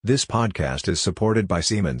This podcast is supported by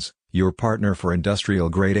Siemens, your partner for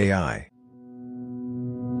industrial-grade AI.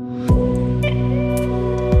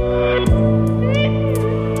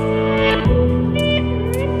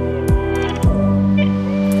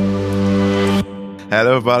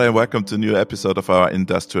 Hello everybody and welcome to a new episode of our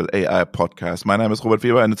Industrial AI podcast. My name is Robert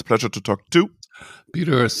Weber and it's a pleasure to talk to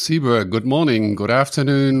Peter Sieber. Good morning, good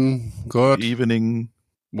afternoon, good evening,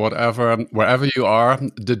 whatever, wherever you are,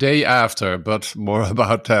 the day after, but more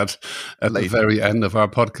about that at the very end of our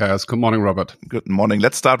podcast. Good morning, Robert. Good morning.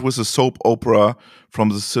 Let's start with a soap opera from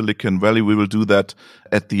the Silicon Valley. We will do that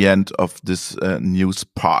at the end of this news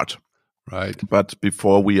part. Right. But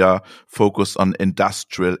before we are focused on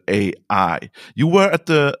industrial AI, you were at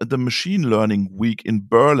the machine learning week in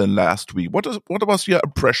Berlin last week. What was your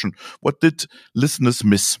impression? What did listeners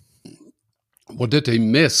miss? What did they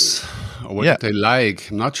miss? Or what did they like?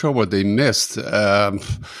 I'm not sure what they missed. To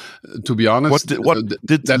be honest, what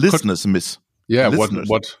did the listeners miss? Yeah. Listeners.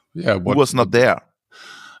 Who was not there?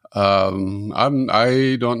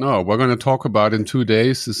 I don't know. We're going to talk about in 2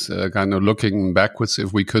 days. Is kind of looking backwards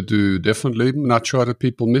if we could do differently. I'm not sure that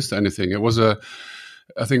people missed anything.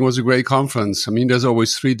 I think it was a great conference. I mean, there's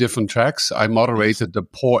always 3 different tracks. I moderated the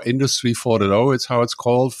Poor Industry 4.0. It's how it's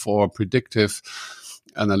called, for predictive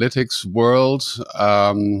analytics world.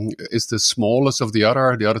 Is the smallest of the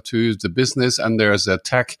other. The other 2 is the business, and there's a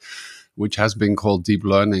tech, which has been called deep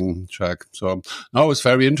learning track. So no, it was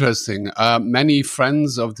very interesting. Many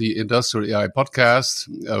friends of the Industrial AI podcast.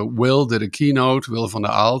 Will did a keynote, Will van der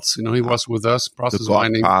Aalst, he was with us, process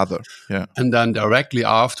mining. Yeah. And then directly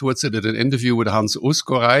afterwards, I did an interview with Hans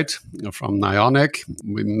Uskoreit from Nionic.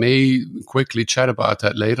 We may quickly chat about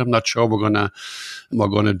that later. I'm not sure we're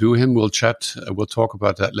gonna do him. We'll chat. We'll talk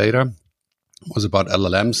about that later. It was about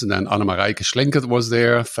LLMs. And then Annemarijke Schlinkert was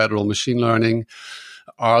there, federal machine learning.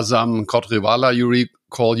 Arzam Kotriwala, you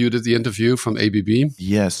recall you did the interview from ABB?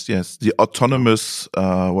 Yes. The autonomous,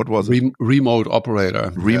 what was it? Remote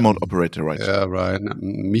operator. Remote operator, right. Yeah, right.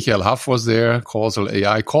 Michael Huff was there, causal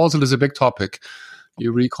AI. Causal is a big topic.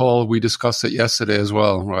 You recall we discussed it yesterday as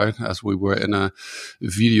well, right? As we were in a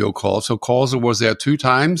video call. So Causal was there 2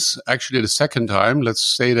 times. Actually, the second time, let's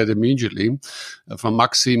say that immediately, from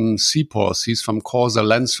Maxim Sipos. He's from Causal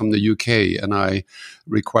Lens from the UK. And I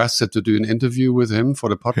requested to do an interview with him for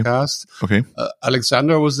the podcast. Okay.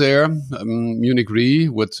 Alexander was there, Munich Re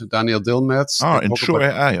with Daniel Dilmetz. Ensure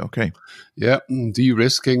AI, okay. Yeah,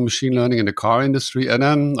 de-risking machine learning in the car industry. And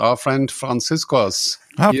then our friend Franciscos.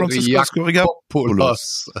 Franciscos.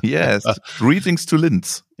 Yes, greetings to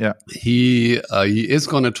Linz. Yeah, he is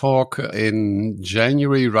going to talk in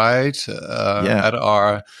January, right? At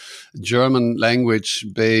our German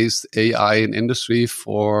language-based AI in industry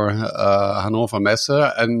for Hannover Messe,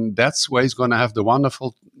 and that's where he's going to have the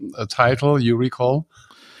wonderful title. You recall?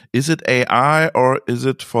 Is it AI or is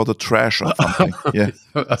it for the trash or something? Yeah,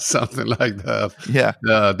 something like that. Yeah.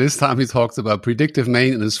 This time he talks about predictive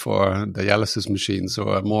maintenance for dialysis machines, so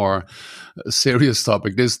a more serious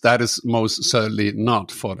topic. That is most certainly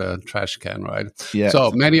not for the trash can, right? Yeah.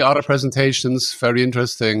 So many other presentations, very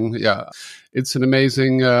interesting. Yeah, it's an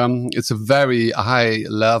amazing. It's a very high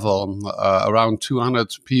level, around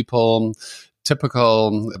 200 people.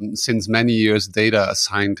 Typical, since many years, data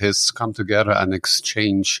scientists come together and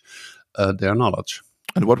exchange their knowledge.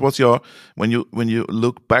 And what was when you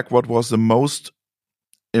look back, what was the most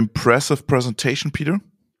impressive presentation, Peter?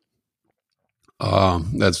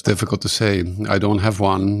 That's difficult to say. I don't have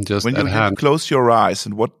one just when at hand. Close your eyes,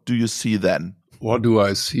 and what do you see then? What do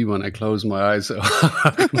I see when I close my eyes?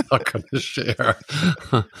 I'm not going to share.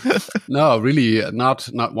 No, really, not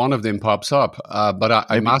one of them pops up. But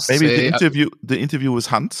I must say, the interview with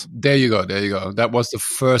Hans. There you go. That was the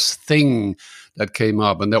first thing that came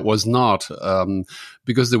up, and that was not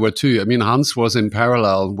because there were 2. I mean, Hans was in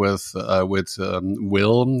parallel with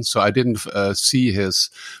Will, so I didn't see his.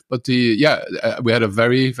 But we had a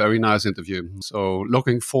very, very nice interview. So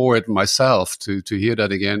looking forward myself to hear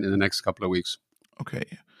that again in the next couple of weeks. Okay.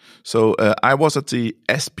 So I was at the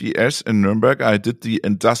SPS in Nuremberg. I did the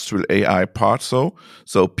industrial AI part, so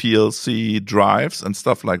PLC drives and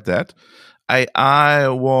stuff like that. AI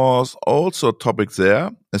was also a topic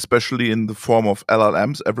there, especially in the form of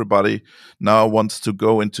LLMs. Everybody now wants to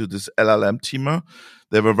go into this LLM teamer.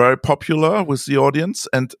 They were very popular with the audience.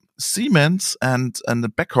 And Siemens and the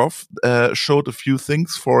Beckhoff showed a few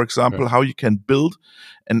things. For example, how you can build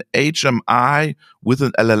an HMI with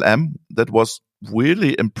an LLM. That was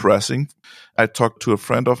really impressive. I talked to a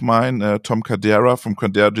friend of mine, Tom Cadera from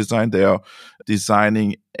Cadera Design. They are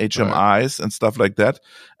designing HMIs and stuff like that.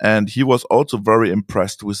 And he was also very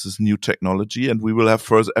impressed with this new technology. And we will have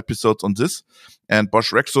further episodes on this. And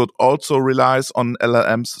Bosch Rexroth also relies on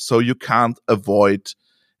LLMs, so you can't avoid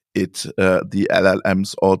the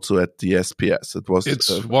LLMs also at the SPS.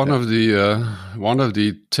 It's one of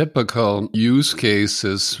the typical use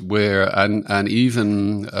cases where and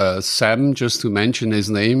even Sam, just to mention his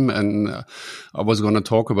name, and I was going to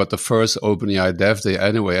talk about the first OpenAI Dev Day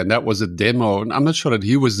anyway, and that was a demo, and I'm not sure that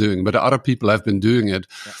he was doing, but other people have been doing it.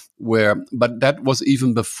 But that was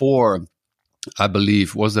even before. I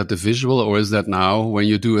believe, was that the visual or is that now when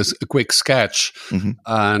you do a quick sketch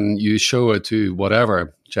and you show it to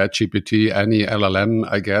whatever, ChatGPT, any LLM,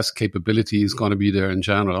 I guess, capability is going to be there in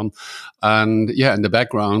general. And in the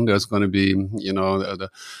background, there's going to be,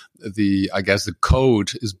 I guess the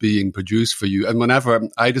code is being produced for you. And whenever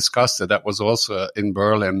I discussed it, that was also in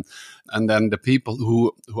Berlin. And then the people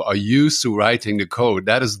who are used to writing the code,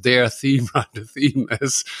 that is their theme, right? The theme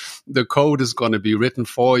is the code is going to be written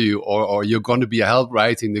for you, or you're going to be help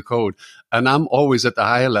writing the code. And I'm always at the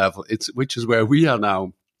higher level, which is where we are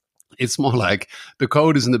now. It's more like the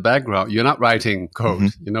code is in the background. You're not writing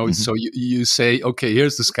code, So you say, okay,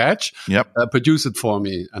 here's the sketch. Produce it for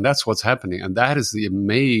me, and that's what's happening. And that is the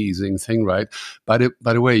amazing thing, right? By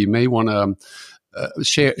the way, you may want to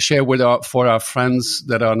share with for our friends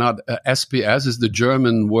that are not SPS is the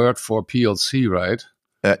German word for PLC, right?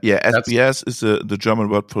 SPS is the German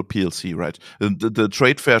word for PLC, right? The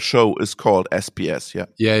trade fair show is called SPS,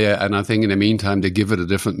 Yeah, and I think in the meantime they give it a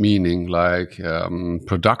different meaning, like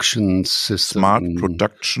production system. Smart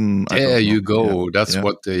production. There you go. That's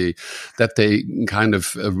what they kind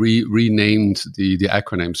of renamed the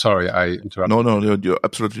acronym. Sorry, I interrupted. No, you're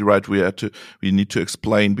absolutely right. We need to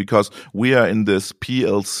explain, because we are in this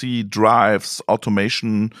PLC drives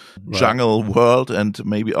automation jungle world, and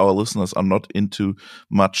maybe our listeners are not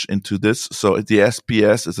much into this. So the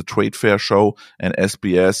SPS is a trade fair show, and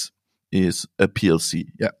SPS is a PLC.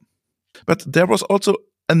 Yeah. But there was also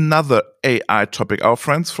another AI topic. Our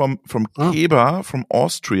friends from Keber, from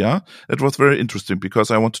Austria, it was very interesting because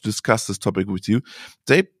I want to discuss this topic with you.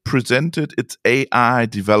 They presented its AI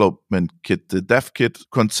development kit. The dev kit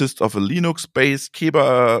consists of a Linux-based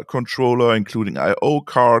Keber controller, including I/O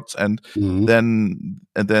cards, and then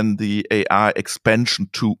the AI expansion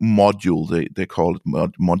to module. They call it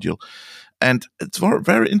module. And it's very,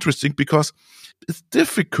 very interesting because it's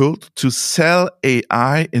difficult to sell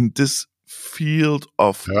AI in this field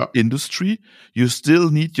of industry. You still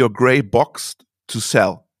need your gray box to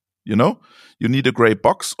sell. You need a gray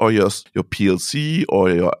box, or your PLC, or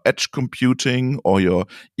your edge computing, or your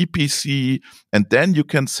EPC, and then you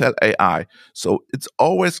can sell AI. So it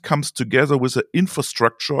always comes together with an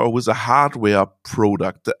infrastructure or with a hardware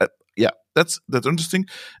product. That's interesting.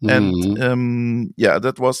 And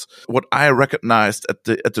that was what I recognized at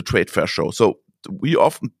the trade fair show. So we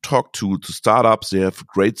often talk to startups. They have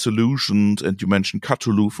great solutions, and you mentioned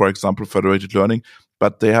Cthulhu, for example, federated learning,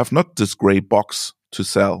 but they have not this gray box to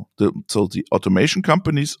sell. So the automation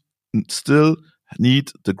companies still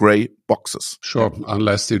need the gray boxes. Sure,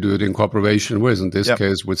 unless they do it in cooperation with, in this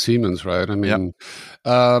case, with Siemens, right? I mean,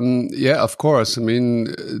 of course. I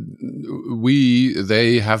mean,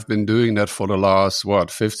 they have been doing that for the last,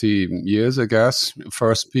 50 years, I guess.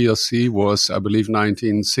 First PLC was, I believe,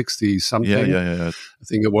 1960 something. Yeah. I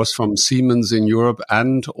think it was from Siemens in Europe,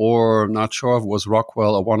 or not sure if it was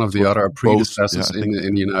Rockwell or one of the other predecessors in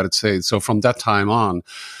the United States. So from that time on.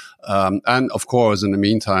 And of course, in the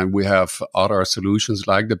meantime, we have other solutions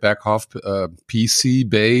like the Beckhoff PC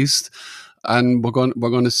based, and we're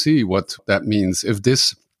going to see what that means. If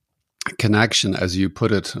this connection, as you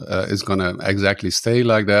put it, is going to exactly stay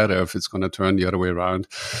like that, or if it's going to turn the other way around.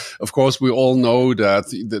 Of course, we all know that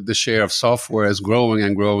the share of software is growing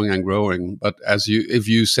and growing and growing. But if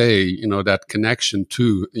you say, that connection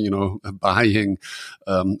to, buying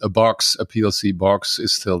a PLC box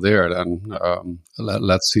is still there, then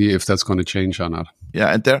let's see if that's going to change or not.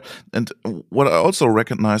 Yeah, and what I also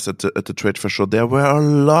recognized at the trade fair show, there were a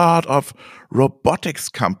lot of robotics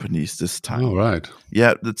companies this time. Oh, right.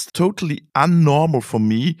 Yeah, it's totally unnormal for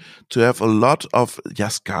me to have a lot of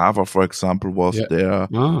Yaskawa, for example, was there.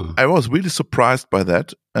 Oh. I was really surprised by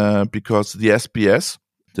that because the SPS,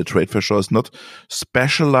 the trade fair show, is not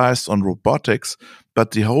specialized on robotics,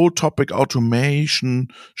 but the whole topic automation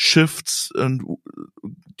shifts and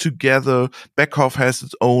together. Beckhoff has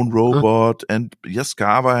its own robot, and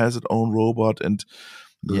Yaskawa has its own robot, and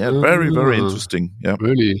very, very interesting. Yeah,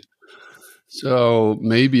 really. So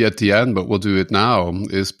maybe at the end, but we'll do it now,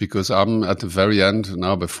 is because I'm at the very end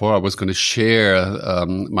now. Before I was going to share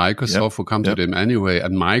Microsoft, we'll come to them anyway,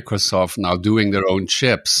 and Microsoft now doing their own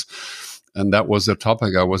chips. And that was the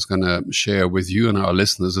topic I was going to share with you and our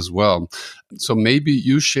listeners as well. So maybe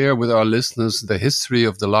you share with our listeners the history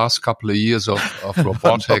of the last couple of years of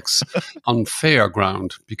robotics on fair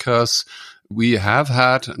ground, because we have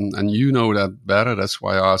had, and you know that better, that's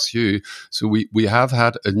why I asked you. So we have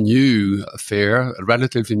had a new fair, a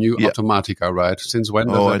relatively new Automatica, right? Since when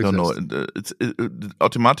does that exist? I don't know.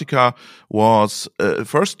 Automatica was,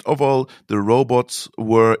 first of all, the robots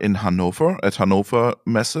were in Hanover, at Hanover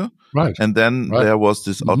Messe. Right. And then there was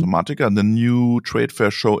this Automatica, and the new trade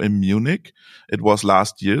fair show in Munich. It was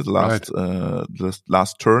last year, the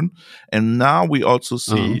last turn. And now we also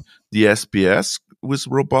see the SPS with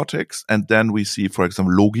robotics. And then we see, for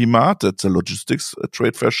example, Logimat, that's a logistics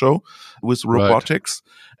trade fair show with robotics.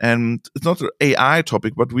 And it's not an AI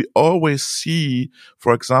topic, but we always see,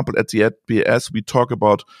 for example, at the SPS, we talk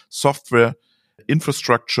about software,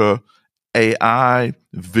 infrastructure, AI,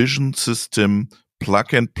 vision system,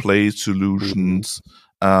 plug and play solutions,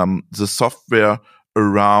 the software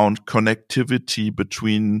around connectivity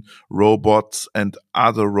between robots and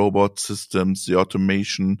other robot systems, the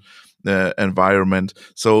automation environment.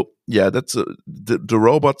 So that's the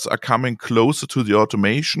robots are coming closer to the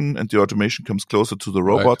automation, and the automation comes closer to the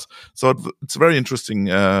robots. Right. So it's very interesting,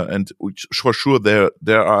 and for sure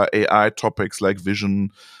there are AI topics like vision,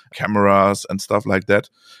 cameras, and stuff like that,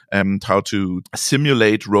 and how to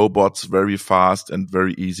simulate robots very fast and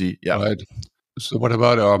very easy. Yeah. Right. So what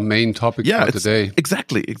about our main topic for today?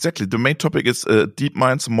 Exactly. The main topic is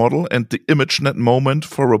DeepMind's model and the ImageNet moment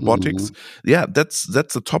for robotics. Yeah, that's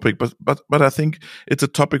a topic, but I think it's a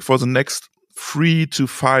topic for the next 3 to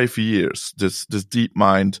 5 years, this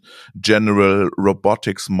DeepMind general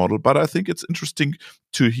robotics model. But I think it's interesting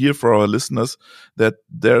to hear for our listeners that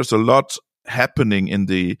there's a lot happening in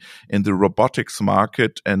the robotics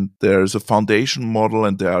market, and there's a foundation model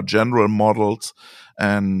and there are general models,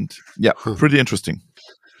 and pretty interesting.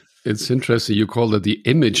 It's interesting you call it the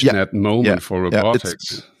ImageNet moment for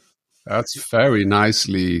robotics. That's very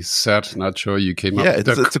nicely said. Not sure you came up with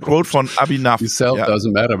that. It's a quote from Abhinav. Itself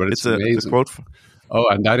doesn't matter, but it's amazing. It's a quote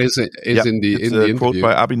and that is in the interview. Quote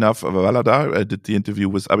by Abhinav Valada. I did the interview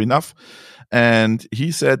with Abhinav, and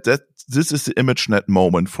he said that this is the ImageNet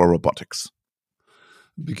moment for robotics.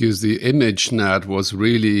 Because the ImageNet was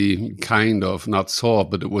really kind of not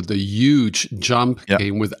solved, but with the huge jump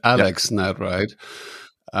came with AlexNet, right?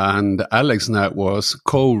 And AlexNet was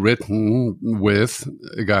co-written with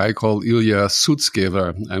a guy called Ilya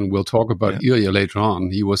Sutskever, and we'll talk about Ilya later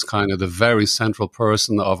on. He was kind of the very central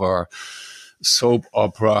person of our soap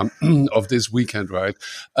opera of this weekend, right?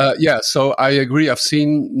 So I agree. I've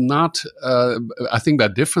seen I think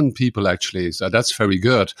that different people actually, so that's very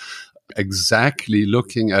good. Exactly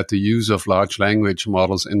looking at the use of large language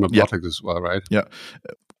models in robotics as well, right? Yeah.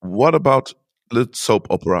 What about the soap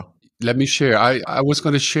opera? Let me share. I was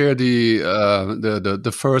going to share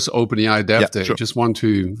the first OpenAI Dev Day. Sure. Just want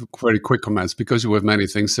to very quick comments because we have many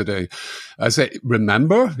things today. I say,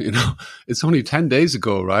 remember, it's only 10 days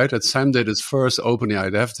ago, right? That Sam did his first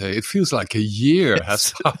OpenAI Dev Day. It feels like a year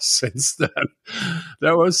has passed since then.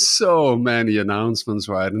 There were so many announcements,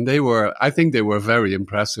 right? And I think they were very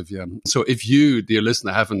impressive. Yeah. So if you, dear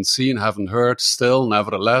listener, haven't heard, still,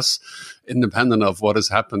 nevertheless, independent of what has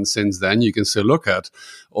happened since then, you can still look at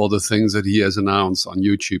all the things that he has announced on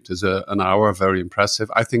YouTube. There's an hour, very impressive.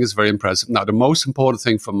 I think it's very impressive. Now, the most important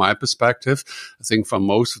thing from my perspective, I think from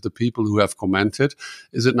most of the people who have commented,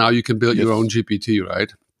 is that now you can build your own GPT,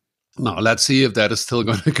 right? Now, let's see if that is still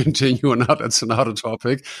going to continue or not. That's another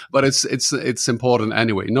topic, but it's important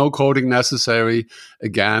anyway. No coding necessary.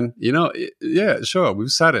 Again, sure, we've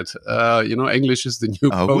said it. English is the new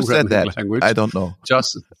programming language. I don't know.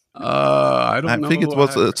 I don't know. I think it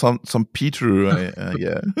was some Peter.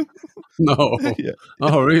 No.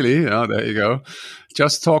 Oh, really? Oh, there you go.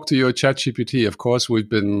 Just talk to your ChatGPT. Of course, we've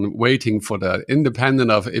been waiting for that,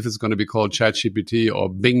 independent of if it's going to be called ChatGPT or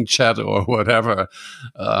Bing Chat or whatever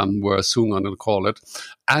we're soon going to call it.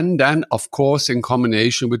 And then, of course, in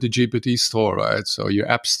combination with the GPT store, right? So your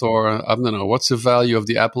App Store, I don't know, what's the value of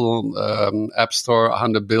the Apple App Store?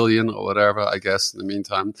 100 billion or whatever, I guess, in the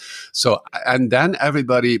meantime. So, and then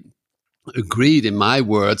everybody agreed, in my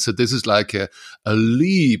words, that this is like a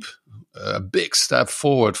leap a big step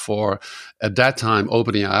forward for, at that time,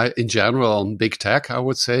 OpenAI in general, big tech, I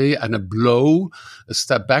would say, and a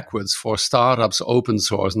step backwards for startups, open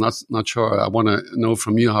source. Not sure. I want to know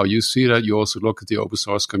from you how you see that. You also look at the open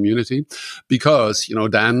source community, because,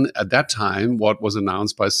 then at that time, what was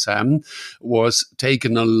announced by Sam was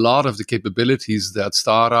taking a lot of the capabilities that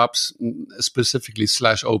startups, specifically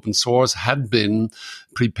 / open source, had been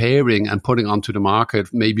preparing and putting onto the market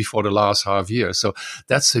maybe for the last half year. So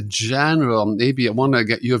that's a general, maybe I want to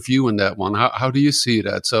get your view on that one. How do you see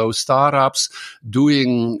that? So startups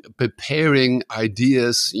preparing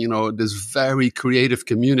ideas, this very creative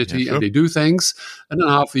community, and they do things. And then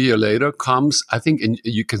half a year later comes, I think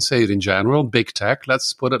you can say it in general, big tech,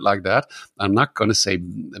 let's put it like that. I'm not going to say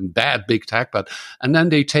bad big tech, and then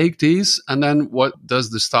they take these, and then what does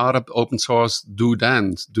the startup open source do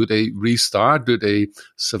then? Do they restart? Do they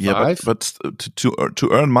survive? Yeah, but to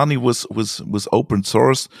earn money with open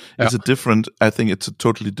source is a different. I think it's a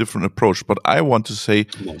totally different approach. But I want to say,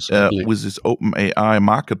 with this OpenAI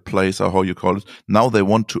marketplace, or how you call it, now they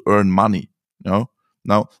want to earn money. Now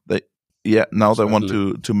they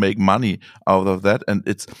want to make money out of that, and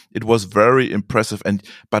it was very impressive.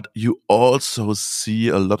 But you also see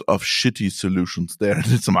a lot of shitty solutions there in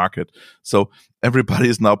this market. So everybody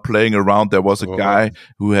is now playing around. There was a guy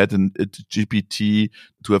who had a GPT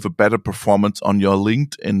to have a better performance on your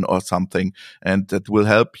LinkedIn or something, and that will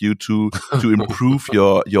help you to improve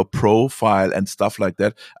your profile and stuff like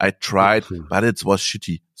that. I tried, but it was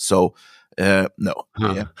shitty. So. No.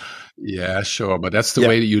 Yeah, sure. But that's the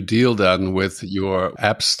way that you deal then with your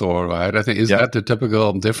app store, right? I think, is that the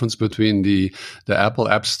typical difference between the Apple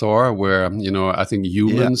App Store, where, I think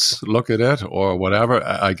humans look at it, or whatever,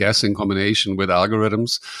 I guess in combination with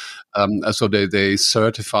algorithms. So they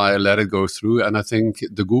certify, let it go through. And I think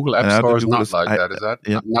the Google App Store is not like that. Is that?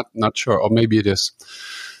 I'm not sure. Or maybe it is.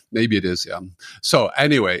 Maybe it is, yeah. So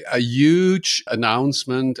anyway, a huge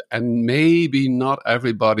announcement, and maybe not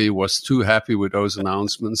everybody was too happy with those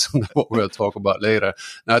announcements, what we'll talk about later.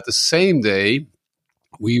 Now, at the same day,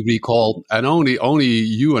 we recall, and only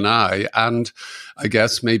you and I, and I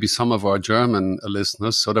guess maybe some of our German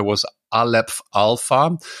listeners. So there was Aleph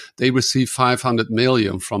Alpha. They received 500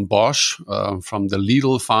 million from Bosch, from the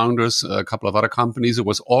Lidl founders, a couple of other companies. It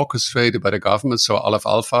was orchestrated by the government. So Aleph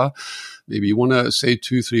Alpha, maybe you want to say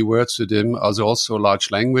 2-3 words to them, as also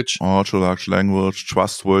large language. Also large language,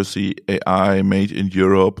 trustworthy AI made in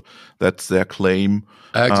Europe. That's their claim.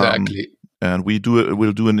 Exactly. And we'll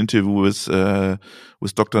do an interview with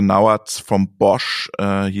Dr. Nauertz from Bosch.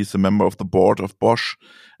 He's a member of the board of Bosch,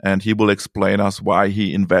 and he will explain us why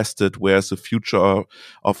he invested, where's the future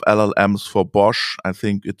of LLMs for Bosch. I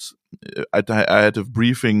think I had a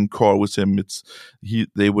briefing call with him.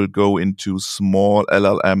 They will go into small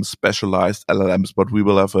LLMs, specialized LLMs, but we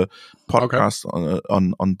will have a podcast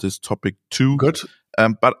on this topic too. Good.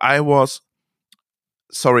 But I'm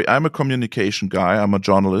a communication guy. I'm a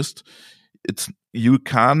journalist. You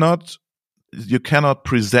cannot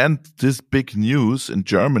present this big news in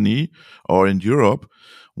Germany or in Europe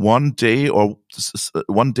one day before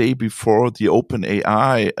the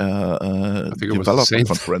OpenAI developer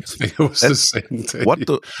conference. I think it was the same day.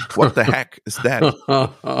 What the heck is that?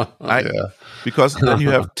 Because then you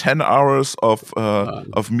have 10 hours of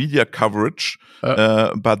media coverage,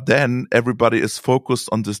 but then everybody is focused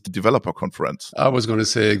on this developer conference. I was going to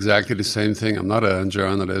say exactly the same thing. I'm not a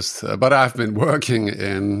journalist, but I've been working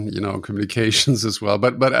in communications as well.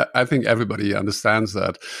 But I think everybody understands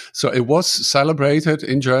that. So it was celebrated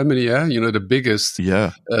in Germany, the biggest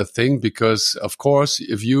thing, because of course,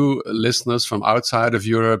 if you listeners from outside of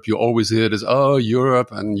Europe, you always hear this,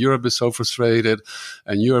 Europe is so frustrated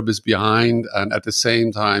and Europe is behind. And at the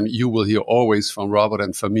same time, you will hear always from Robert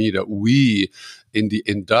and from me that we in the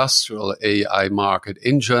industrial AI market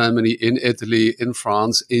in Germany, in Italy, in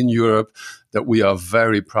France, in Europe, that we are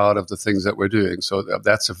very proud of the things that we're doing. So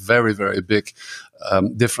that's a very, very big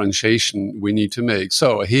differentiation we need to make.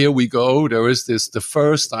 So here we go. There is the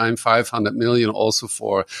first time 500 million also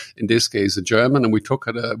for, in this case, a German. And we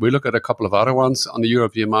look at a couple of other ones on the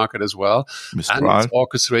European market as well. And it's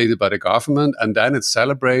orchestrated by the government. And then it's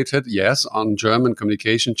celebrated, yes, on German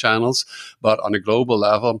communication channels. But on a global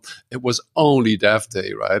level, it was only Dev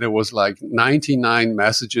Day, right? It was like 99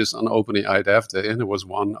 messages on OpenAI Dev Day. And there was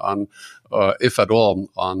one on, if at all,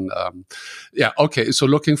 on, So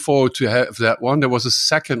looking forward to have that one. There was a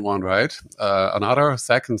second one, right? Another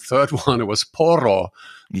second, third one. It was Poro.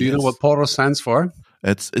 Do you know what Poro stands for?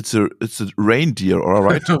 It's a reindeer, all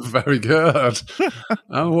right? Very good.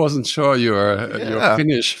 I wasn't sure your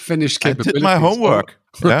Finnish capabilities. I did my homework.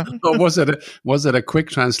 Yeah. Or was it a quick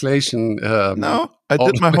translation? No, I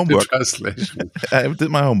did my homework. Translation. I did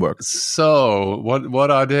my homework. So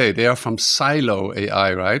what are they? They are from Silo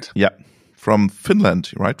AI, right? Yeah. From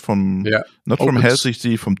Finland, right? Not from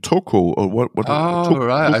Helsinki, from Turku or what? Oh,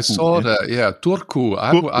 right. I saw that. Yeah, Turku.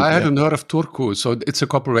 I hadn't heard of Turku. So it's a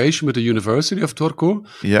cooperation with the University of Turku.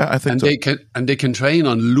 Yeah, I think so. They can train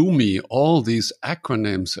on Lumi, all these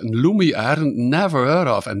acronyms. And Lumi I hadn't never heard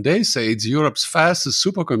of. And they say it's Europe's fastest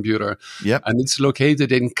supercomputer. Yeah. And it's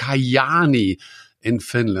located in Kajaani in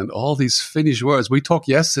Finland. All these Finnish words. We talked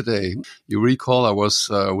yesterday. You recall I was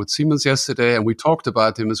with Siemens yesterday, and we talked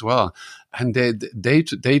about him as well. And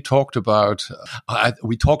they talked about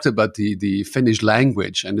we talked about the Finnish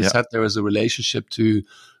language, and they said there is a relationship to,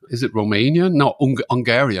 is it Romanian? No,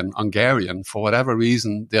 Hungarian. For whatever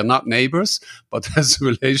reason, they're not neighbors, but there's a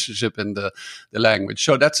relationship in the language.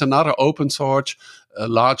 So that's another open source,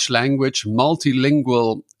 large language,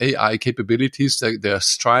 multilingual AI capabilities that they're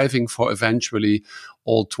striving for eventually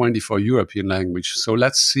all 24 European languages. So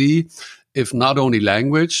let's see if not only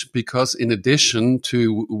language, because in addition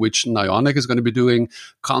to which Nionic is going to be doing,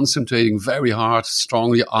 concentrating very hard,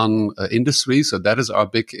 strongly on industry. So that is our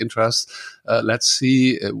big interest. Let's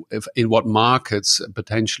see if in what markets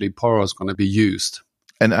potentially Poro is going to be used.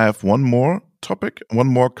 And I have one more topic, one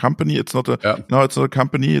more company. It's not it's not a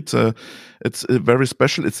company. It's a very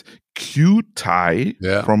special. It's QTI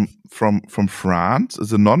from France.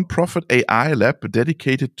 It's a non-profit AI lab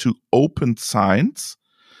dedicated to open science.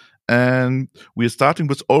 And we are starting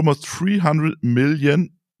with almost 300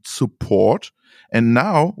 million support. And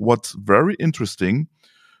now what's very interesting,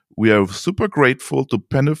 we are super grateful to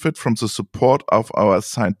benefit from the support of our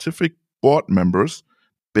scientific board members,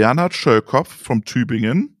 Bernhard Schölkopf from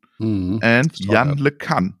Tübingen and Jan Le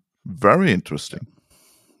Can. Very interesting.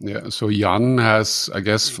 Yeah, so Jan has, I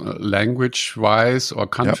guess, language-wise or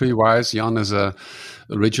country-wise, Jan is a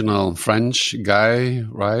original French guy,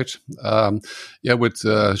 right? With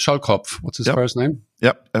Schölkopf. What's his first name?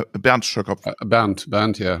 Yeah, Bernd Schölkopf.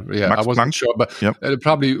 Bernd. Yeah. Max I wasn't Planck. sure, but it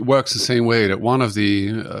probably works the same way. That one of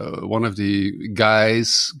the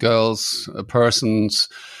guys, girls, persons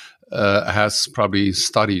has probably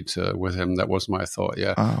studied with him. That was my thought.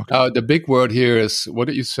 Yeah. Okay. The big word here is, what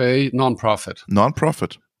did you say? Non-profit.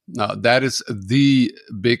 Non-profit. Now, that is the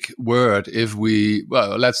big word.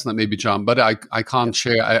 Let's not maybe jump, but I can't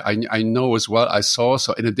share. I know as well. I saw,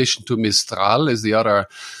 so in addition to Mistral is the other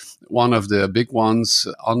one of the big ones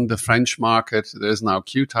on the French market. There's now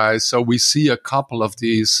QTI. So we see a couple of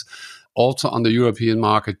these also on the European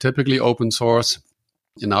market, typically open source,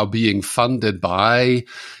 now being funded by,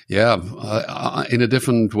 in a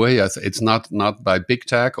different way. It's not by big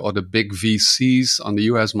tech or the big VCs on the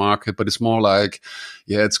US market, but it's more like,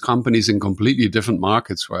 it's companies in completely different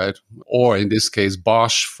markets, right? Or in this case,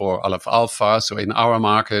 Bosch for Aleph Alpha. So in our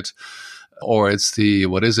market, or it's the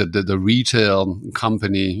retail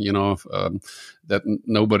company, that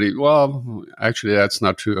nobody, actually that's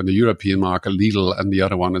not true on the European market, Lidl and the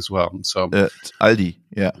other one as well. So Aldi,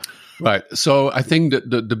 yeah. Right. So I think that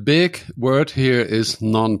the big word here is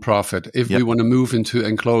non-profit. If we want to move into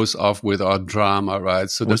and close off with our drama, right?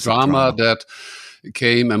 So the drama that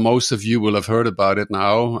came, and most of you will have heard about it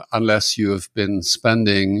now, unless you have been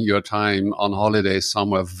spending your time on holiday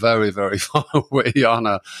somewhere very, very far away on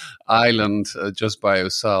an island just by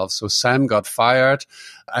yourself. So Sam got fired,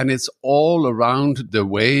 and it's all around the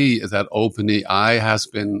way that OpenAI has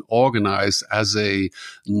been organized as a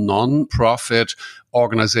non-profit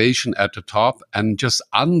organization at the top, and just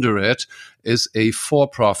under it is a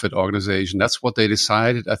for-profit organization. That's what they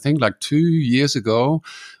decided, I think, like 2 years ago,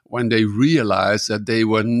 when they realized that they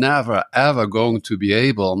were never, ever going to be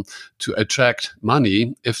able to attract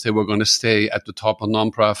money if they were going to stay at the top of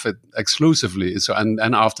nonprofit exclusively. So, and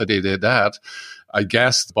after they did that, I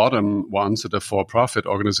guess the bottom one, so the for-profit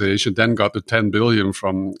organization, then got the 10 billion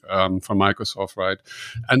from Microsoft, right?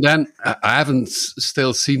 And then I haven't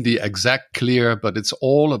still seen the exact clear, but it's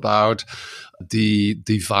all about the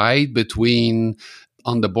divide between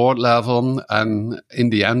on the board level, and in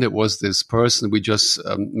the end, it was this person we just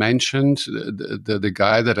mentioned, the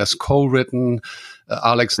guy that has co-written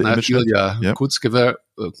Alex Ilya Kutskever.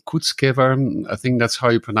 I think that's how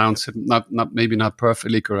you pronounce it. Maybe not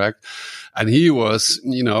perfectly correct. And he was,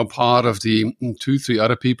 part of the 2-3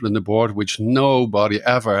 other people in the board, which nobody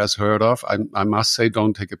ever has heard of. I must say,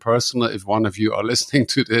 don't take it personal if one of you are listening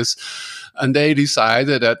to this. And they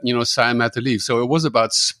decided that, Sam had to leave. So it was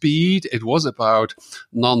about speed. It was about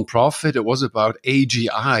non-profit. It was about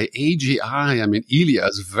AGI. AGI, I mean, Ilya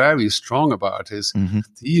is very strong about this.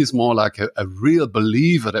 He is more like a real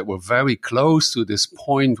believer that we're very close to this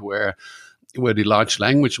point where the large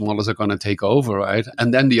language models are going to take over, right?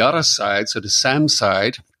 And then the other side, so the SAM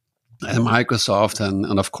side, and Microsoft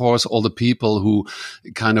and of course all the people who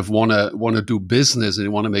kind of want to do business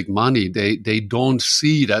and want to make money, they don't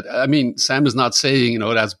see that. I mean, Sam is not saying,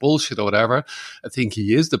 that's bullshit or whatever. I think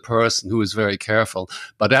he is the person who is very careful,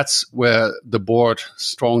 but that's where the board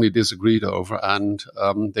strongly disagreed over, and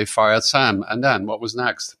they fired Sam. And then what was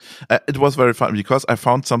next? It was very fun because I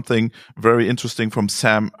found something very interesting from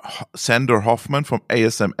Sander Hoffman from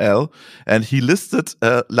ASML, and he listed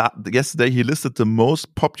yesterday the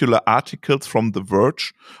most popular articles from The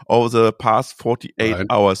Verge over the past 48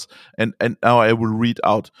 hours. And now I will read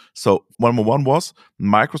out. So number one was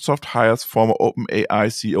Microsoft hires former OpenAI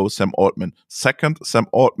CEO Sam Altman. Second, Sam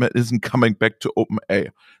Altman isn't coming back to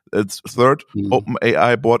OpenAI. It's third,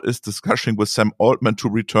 OpenAI board is discussing with Sam Altman to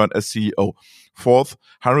return as CEO. Fourth,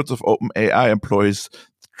 hundreds of OpenAI employees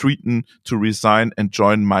threaten to resign and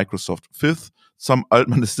join Microsoft. Fifth, Sam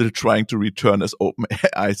Altman is still trying to return as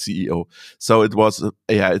OpenAI CEO. So it was,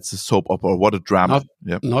 it's a soap opera. What a drama.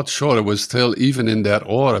 Not sure it was still even in that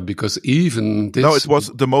order, because even this... No, it was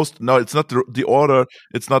the most, no, it's not the order,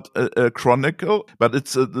 it's not a chronicle, but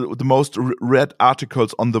it's the most read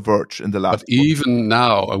articles on The Verge in the last... But even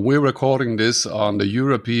now, we're recording this on the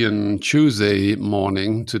European Tuesday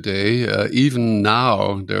morning today, even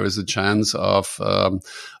now there is a chance of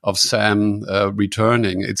Sam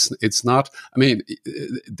returning. It's not, I mean,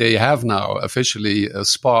 they have now officially a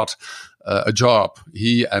job.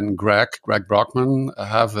 He and Greg Brockman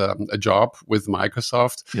have a job with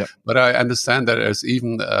Microsoft. Yep. But I understand that there's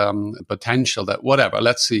even potential that whatever.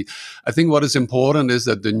 Let's see. I think what is important is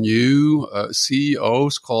that the new CEO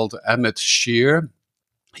is called Emmett Shear.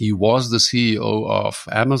 He was the CEO of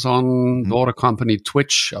Amazon, daughter company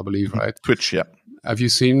Twitch, I believe, right? Twitch, yeah. Have you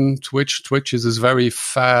seen Twitch? Twitch is this very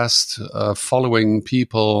fast following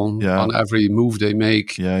people on every move they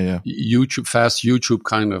make. Fast YouTube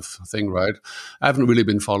kind of thing, right? I haven't really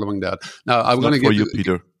been following that. Now I'm going to give you,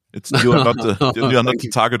 Peter. You are not the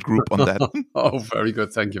target group on that. Oh, very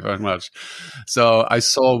good. Thank you very much. So I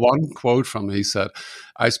saw one quote from him. He said,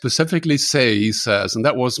 I specifically say, he says, and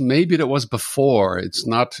that was before. It's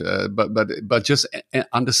not, but just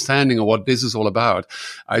understanding of what this is all about.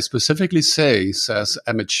 I specifically say, says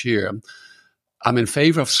Emmett Shear, I'm in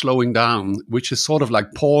favor of slowing down, which is sort of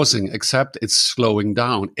like pausing, except it's slowing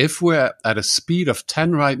down. If we're at a speed of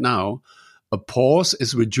 10 right now, a pause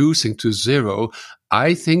is reducing to 0.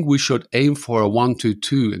 I think we should aim for a 1 to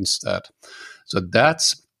 2 instead. So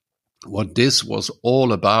that's what this was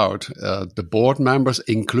all about. The board members,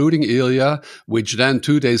 including Ilya, which then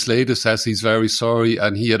 2 days later says he's very sorry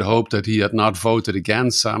and he had hoped that he had not voted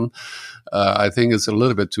against Sam. I think it's a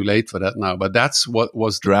little bit too late for that now, but that's what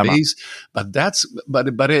was the drama. Base.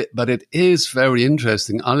 But it is very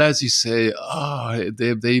interesting. Unless you say,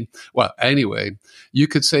 well, anyway, you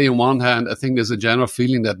could say on one hand, I think there's a general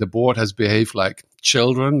feeling that the board has behaved like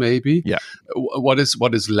children, maybe. Yeah. What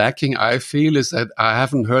is lacking, I feel, is that I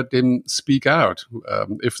haven't heard them speak out.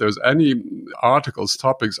 If there's any articles,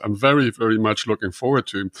 topics, I'm very, very much looking forward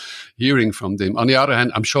to hearing from them. On the other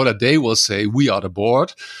hand, I'm sure that they will say, we are the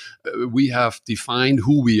board. We have defined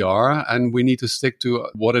who we are, and we need to stick to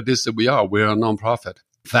what it is that we are. We're a nonprofit.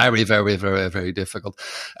 Very, very, very, very difficult.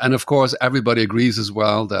 And of course, everybody agrees as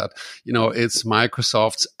well that, it's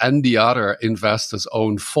Microsoft's and the other investors'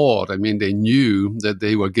 own fault. I mean, they knew that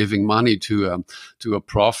they were giving money to a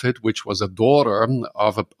profit, which was a daughter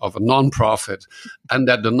of a non-profit, and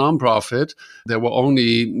that the non-profit, there were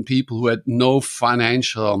only people who had no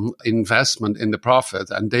financial investment in the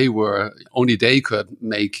profit, and only they could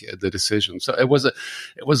make the decision. So it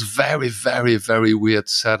was very, very, very weird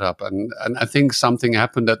setup. And I think something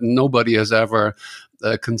happened that nobody has ever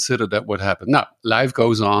considered that would happen. Now, life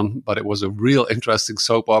goes on, but it was a real interesting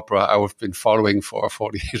soap opera I've been following for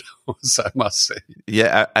 48 hours, I must say.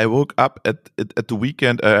 Yeah, I woke up at the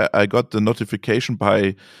weekend. I got the notification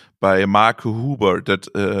by Marco Huber that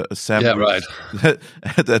Sam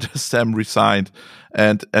that Sam resigned,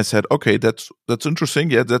 and I said, okay, that's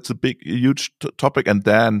interesting. Yeah, that's a big, huge topic, and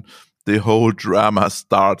then the whole drama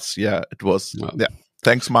starts. Yeah, it was. Well, yeah.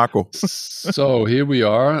 Thanks, Marco. So here we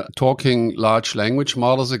are talking large language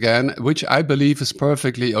models again, which I believe is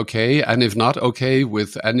perfectly okay. And if not okay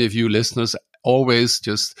with any of you listeners, always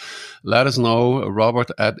just let us know,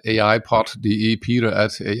 Robert at AIPod.de, Peter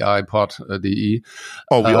at AIPod.de.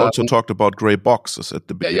 Oh, we also talked about gray boxes at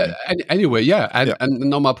the beginning. Anyway, and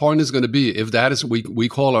no, my point is going to be, if that is, we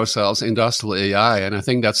call ourselves industrial AI, and I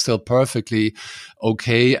think that's still perfectly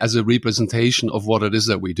okay as a representation of what it is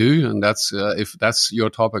that we do, and that's if that's your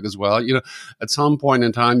topic as well. At some point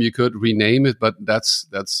in time you could rename it, but that's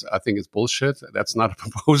I think it's bullshit. That's not a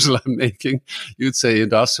proposal I'm making. You'd say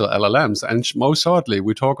industrial LLMs, and most certainly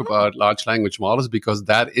we talk about large language models because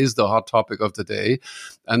that is the hot topic of the day.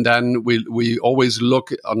 And then we always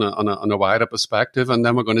look on a wider perspective, and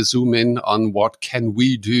then we're going to zoom in on what can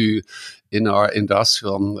we do in our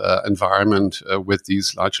industrial environment with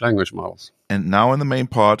these large language models. And now in the main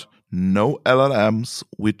part, no LLMs.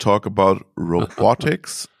 We talk about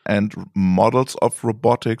robotics and models of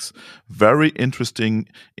robotics. Very interesting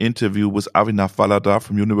interview with Abhinav Valada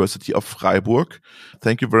from University of Freiburg.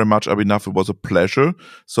 Thank you very much, Abhinav. It was a pleasure.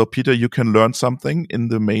 So, Peter, you can learn something in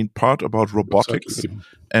the main part about robotics Exactly.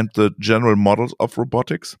 and the general models of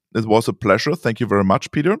robotics. It was a pleasure. Thank you very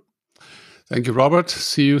much, Peter. Thank you, Robert.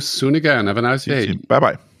 See you soon again. Have a nice day.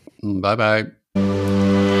 Bye-bye. Bye-bye.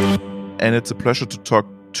 And it's a pleasure to talk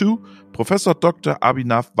to Professor Dr.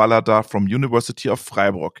 Abhinav Valada from University of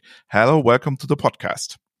Freiburg. Hello, welcome to the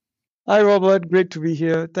podcast. Hi, Robert. Great to be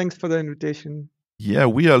here. Thanks for the invitation. Yeah,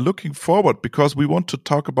 we are looking forward because we want to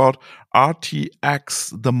talk about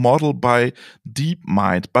RTX, the model by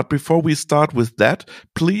DeepMind. But before we start with that,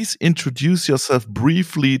 please introduce yourself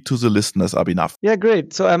briefly to the listeners, Abhinav. Yeah,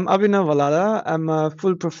 great. So I'm Abhinav Valada. I'm a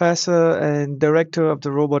full professor and director of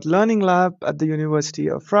the Robot Learning Lab at the University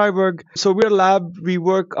of Freiburg. So we're a lab. We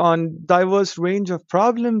work on diverse range of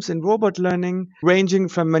problems in robot learning, ranging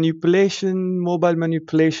from manipulation, mobile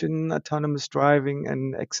manipulation, autonomous driving,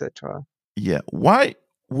 and etc. Yeah. Why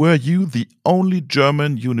were you the only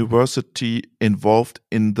German university involved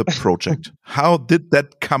in the project? How did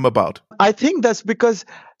that come about? I think that's because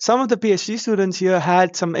some of the PhD students here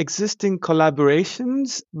had some existing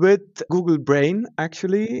collaborations with Google Brain,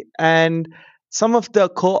 actually. And some of the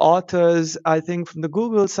co-authors, I think, from the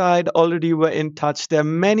Google side already were in touch. There are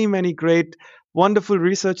many, many great, wonderful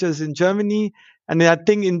researchers in Germany. And I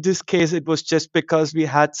think in this case, it was just because we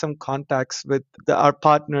had some contacts with our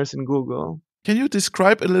partners in Google. Can you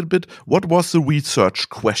describe a little bit what was the research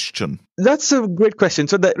question? That's a great question.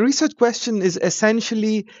 So the research question is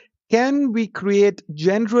essentially, can we create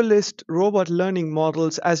generalist robot learning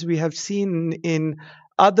models as we have seen in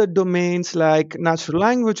other domains like natural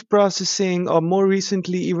language processing or more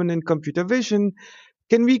recently even in computer vision?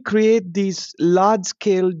 Can we create these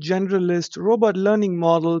large-scale generalist robot learning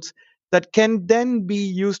models that can then be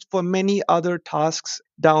used for many other tasks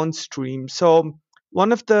downstream? So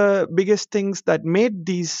one of the biggest things that made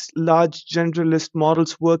these large generalist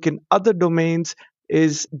models work in other domains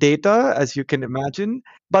is data, as you can imagine.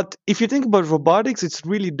 But if you think about robotics, it's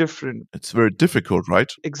really different. It's very difficult,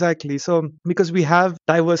 right? Exactly. So because we have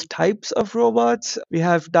diverse types of robots, we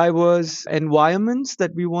have diverse environments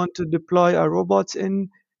that we want to deploy our robots in,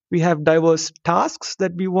 we have diverse tasks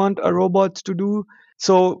that we want our robots to do.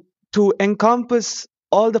 So to encompass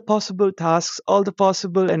all the possible tasks, all the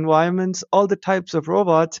possible environments, all the types of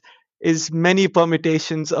robots is many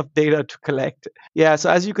permutations of data to collect. Yeah, so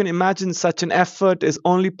as you can imagine, such an effort is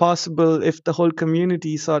only possible if the whole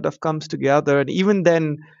community sort of comes together. And even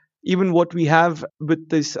then, even what we have with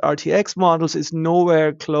these RTX models is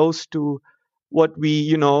nowhere close to what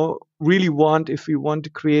we, really want if we want to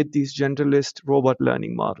create these generalist robot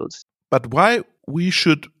learning models. But why we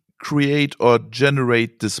should create or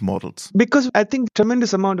generate these models? Because I think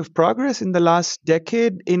tremendous amount of progress in the last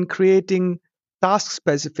decade in creating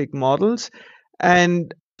task-specific models.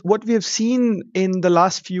 And what we have seen in the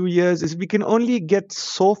last few years is we can only get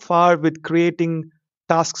so far with creating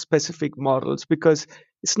task-specific models because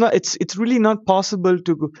it's really not possible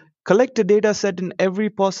to collect a data set in every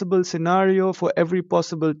possible scenario for every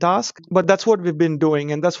possible task. But that's what we've been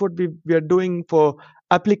doing. And that's what we are doing for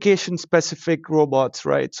application-specific robots,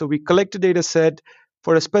 right? So we collect a data set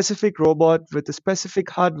for a specific robot with a specific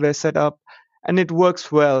hardware setup, and it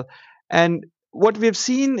works well. And what we've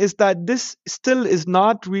seen is that this still is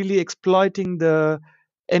not really exploiting the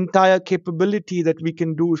entire capability that we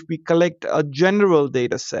can do if we collect a general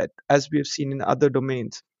data set, as we have seen in other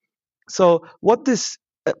domains. So what this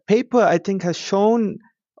paper, I think, has shown,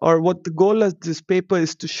 or what the goal of this paper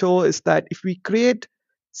is to show, is that if we create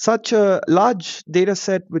such a large data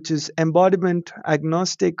set, which is embodiment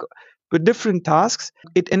agnostic, with different tasks,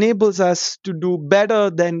 it enables us to do better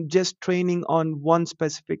than just training on one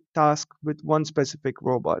specific task with one specific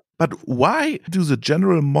robot. But why do the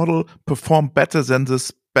general model perform better than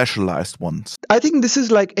the specialized ones? I think this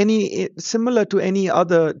is like similar to any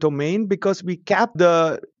other domain, because we cap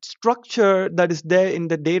the structure that is there in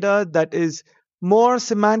the data that is more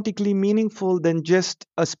semantically meaningful than just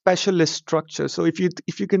a specialist structure. So if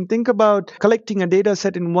you can think about collecting a data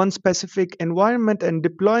set in one specific environment and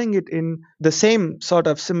deploying it in the same sort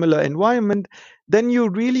of similar environment, then you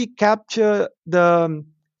really capture the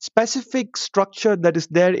specific structure that is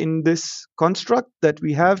there in this construct that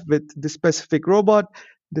we have with the specific robot,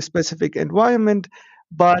 the specific environment,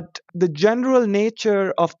 but the general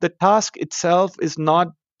nature of the task itself is not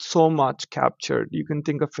so much captured. You can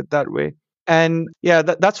think of it that way. And yeah,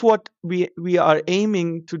 that's what we are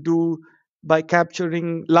aiming to do by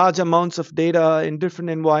capturing large amounts of data in different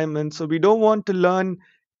environments. So we don't want to learn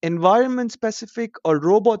environment specific or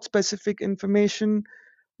robot specific information,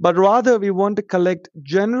 but rather we want to collect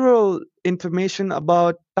general information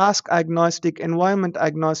about task agnostic, environment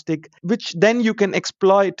agnostic, which then you can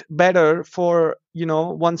exploit better for,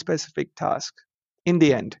 one specific task in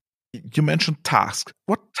the end. You mentioned tasks.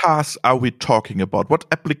 What tasks are we talking about? What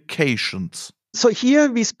applications? So here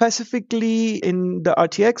we specifically, in the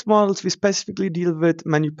RTX models, we specifically deal with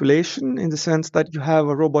manipulation, in the sense that you have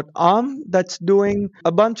a robot arm that's doing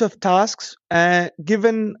a bunch of tasks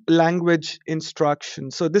given language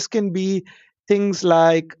instructions. So this can be things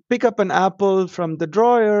like pick up an apple from the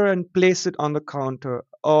drawer and place it on the counter,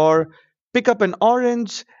 or pick up an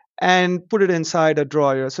orange and put it inside a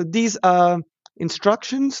drawer. So these are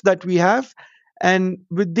instructions that we have. And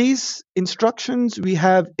with these instructions, we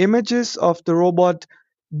have images of the robot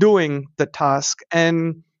doing the task.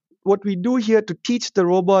 And what we do here to teach the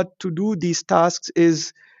robot to do these tasks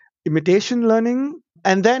is imitation learning.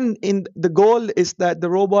 And then the goal is that the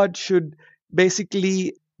robot should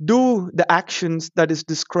basically do the actions that is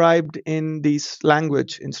described in these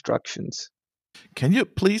language instructions. Can you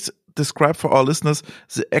please describe for our listeners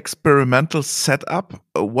the experimental setup?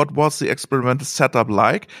 What was the experimental setup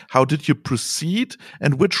like? How did you proceed?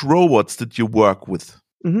 And which robots did you work with?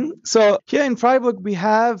 So here in Freiburg, we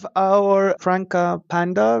have our Franca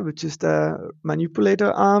Panda, which is the manipulator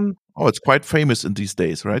arm. Oh, it's quite famous in these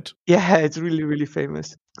days, right? Yeah, it's really, really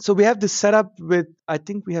famous. So we have this setup with, I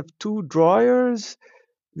think we have 2 drawers.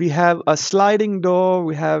 We have a sliding door.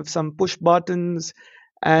 We have some push buttons.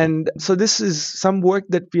 And so this is some work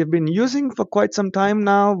that we have been using for quite some time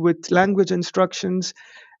now with language instructions.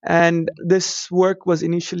 And this work was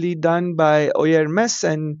initially done by Oyer Mess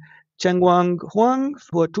and Chengwang Huang,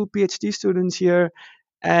 who are 2 PhD students here.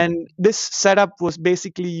 And this setup was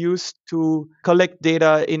basically used to collect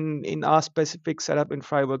data in our specific setup in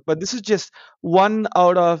Freiburg. But this is just one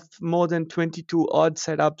out of more than 22 odd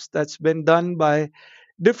setups that's been done by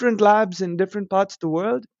different labs in different parts of the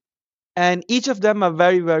world. And each of them are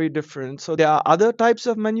very, very different. So there are other types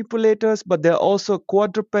of manipulators, but there are also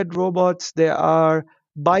quadruped robots. There are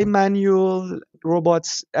bimanual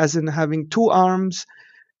robots, as in having 2 arms.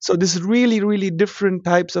 So this is really, really different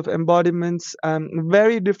types of embodiments,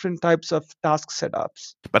 very different types of task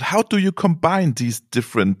setups. But how do you combine these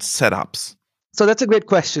different setups? So that's a great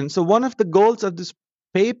question. So one of the goals of this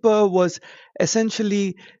paper was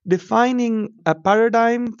essentially defining a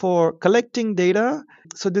paradigm for collecting data.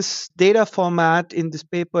 So this data format in this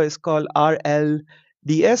paper is called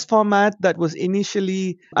RLDS format, that was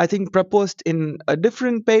initially, I think, proposed in a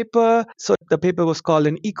different paper. So the paper was called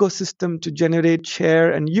An Ecosystem to Generate,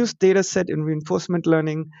 Share, and Use Dataset in Reinforcement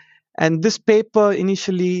Learning. And this paper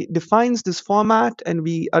initially defines this format, and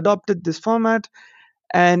we adopted this format.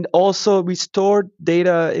 And also we stored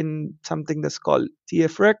data in something that's called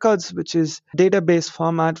TF Records, which is database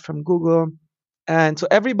format from Google. And so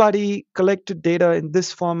everybody collected data in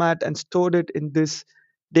this format and stored it in this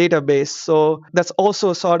database. So that's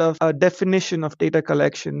also sort of a definition of data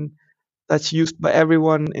collection that's used by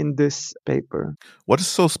everyone in this paper. What is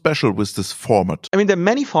so special with this format? I mean, there are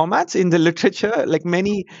many formats in the literature, like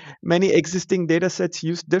many existing data sets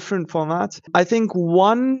use different formats. I think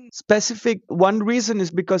one reason is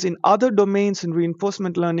because in other domains in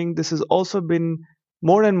reinforcement learning, this has also been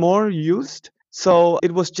more and more used. So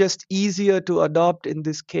it was just easier to adopt in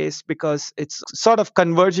this case because it's sort of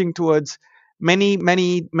converging towards many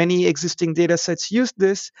existing data sets use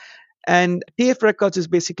this. And TF Records is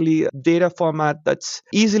basically a data format that's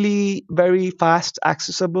easily, very fast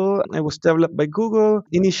accessible. It was developed by Google,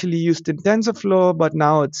 initially used in TensorFlow, but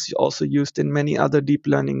now it's also used in many other deep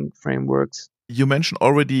learning frameworks. You mentioned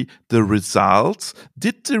already the results.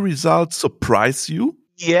 Did the results surprise you?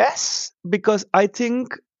 Yes, because I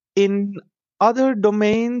think in other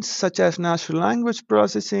domains such as natural language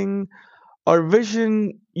processing or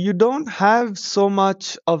vision, you don't have so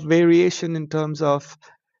much of variation in terms of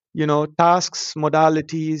tasks,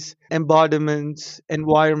 modalities, embodiments,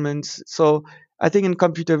 environments. So I think in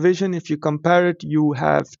computer vision, if you compare it, you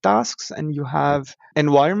have tasks and you have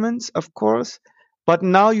environments, of course, but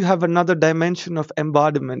now you have another dimension of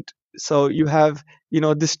embodiment. So you have,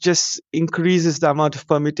 this just increases the amount of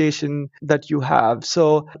permutation that you have.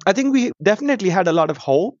 So I think we definitely had a lot of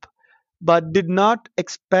hope, but did not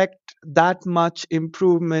expect that much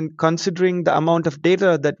improvement considering the amount of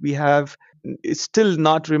data that we have is still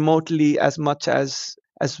not remotely as much as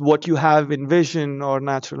what you have in vision or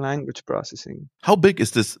natural language processing. How big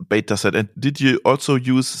is this data set? And did you also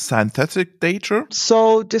use synthetic data?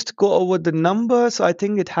 So just to go over the numbers, I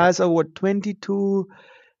think it has over 22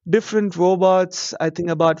 different robots, I think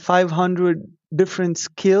about 500 different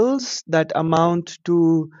skills that amount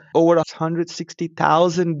to over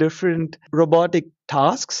 160,000 different robotic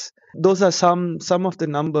tasks. Those are some of the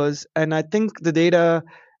numbers, and I think the data,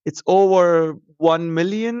 it's over 1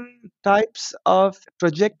 million types of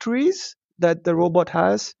trajectories that the robot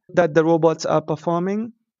has, that the robots are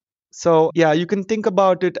performing. So yeah, you can think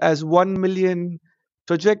about it as 1 million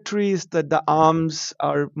trajectories that the arms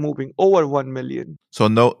are moving, over 1 million. So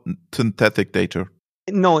no synthetic data.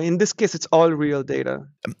 No, in this case, it's all real data.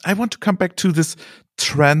 I want to come back to this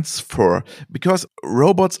transfer because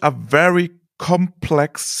robots are very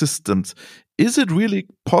complex systems. Is it really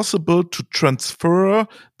possible to transfer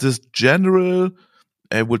this general,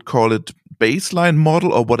 I would call it baseline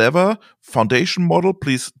model or whatever, foundation model?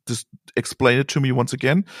 Please just explain it to me once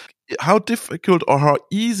again. How difficult or how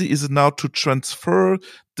easy is it now to transfer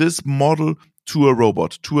this model to a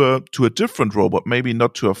robot, to a different robot, maybe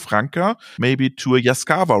not to a Franka, maybe to a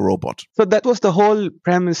Yaskawa robot? So that was the whole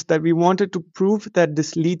premise, that we wanted to prove that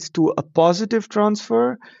this leads to a positive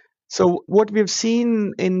transfer. So what we've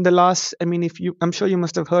seen in the last, I'm sure you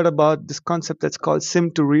must have heard about this concept that's called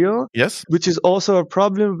sim to real. Yes. Which is also a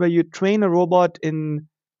problem where you train a robot in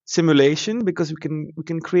simulation, because we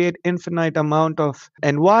can create infinite amount of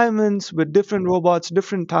environments with different robots,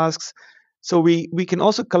 different tasks. So we can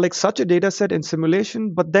also collect such a data set in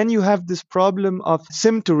simulation, but then you have this problem of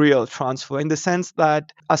sim to real transfer, in the sense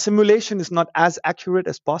that a simulation is not as accurate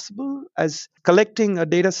as possible as collecting a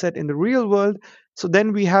data set in the real world. So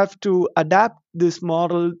then we have to adapt this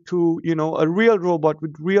model to, a real robot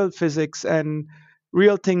with real physics and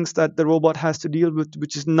real things that the robot has to deal with,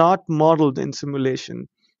 which is not modeled in simulation.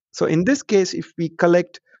 So in this case, if we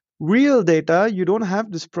collect real data, you don't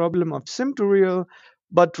have this problem of sim to real,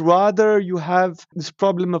 but rather you have this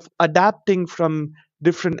problem of adapting from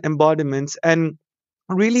different embodiments. And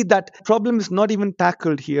really that problem is not even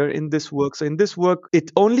tackled here in this work. So in this work,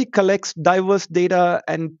 it only collects diverse data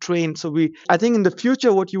and trains. So I think in the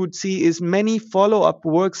future, what you would see is many follow-up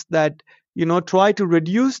works that, try to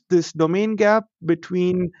reduce this domain gap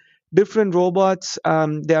between different robots.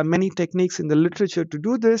 There are many techniques in the literature to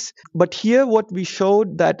do this. But here, what we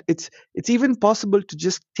showed that it's even possible to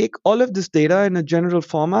just take all of this data in a general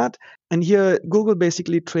format. And here, Google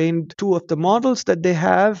basically trained 2 of the models that they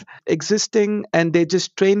have existing, and they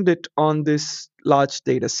just trained it on this large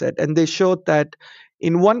data set. And they showed that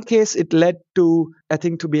in one case, it led to, I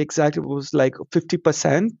think to be exact, it was like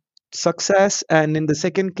 50% success. And in the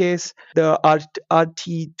second case, the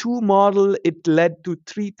RT2 model, it led to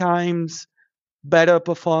 3 times better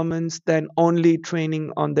performance than only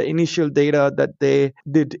training on the initial data that they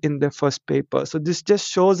did in their first paper. So this just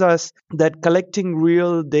shows us that collecting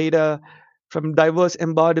real data from diverse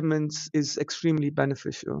embodiments is extremely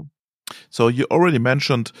beneficial. So you already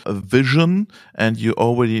mentioned vision and you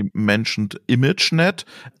already mentioned ImageNet.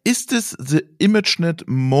 Is this the ImageNet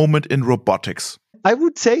moment in robotics? I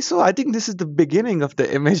would say so. I think this is the beginning of the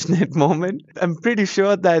ImageNet moment. I'm pretty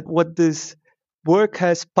sure that what this work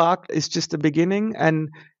has sparked is just the beginning. And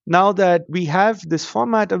now that we have this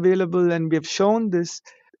format available and we have shown this,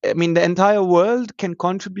 the entire world can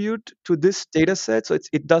contribute to this data set. So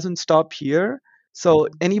it doesn't stop here. So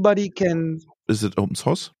anybody can... Is it open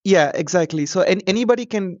source? Yeah, exactly. So anybody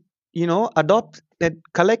can, adopt and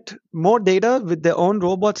collect more data with their own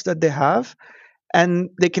robots that they have, and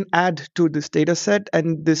they can add to this data set,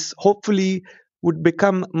 and this hopefully would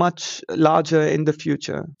become much larger in the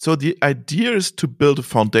future. So the idea is to build a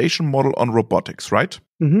foundation model on robotics, right?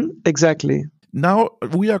 Mm-hmm, exactly. Now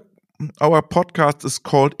our podcast is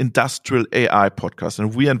called Industrial AI Podcast,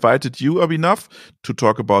 and we invited you, Abhinav, to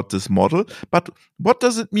talk about this model. But what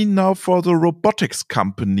does it mean now for the robotics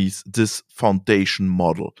companies, this foundation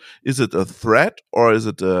model? Is it a threat or is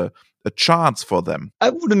it a chance for them? I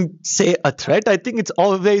wouldn't say a threat. I think it's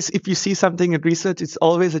always, if you see something in research, it's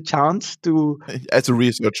always a chance to... As a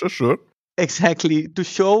researcher, sure. Exactly, to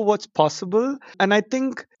show what's possible. And I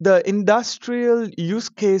think the industrial use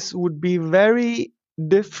case would be very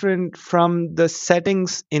different from the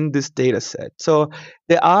settings in this data set. So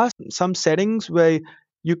there are some settings where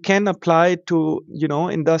you can apply to,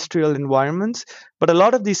 industrial environments, but a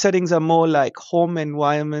lot of these settings are more like home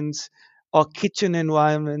environments or kitchen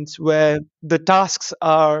environments where the tasks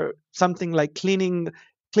are something like cleaning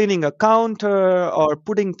a counter or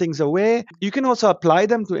putting things away. You can also apply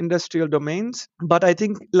them to industrial domains, but I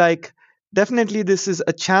think like definitely this is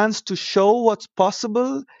a chance to show what's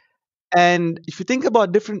possible. And if you think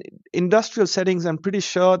about different industrial settings, I'm pretty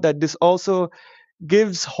sure that this also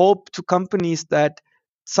gives hope to companies that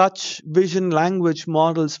such vision language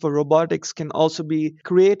models for robotics can also be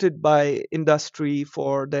created by industry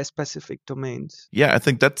for their specific domains. Yeah, I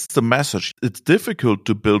think that's the message. It's difficult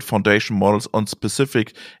to build foundation models on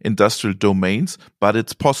specific industrial domains, but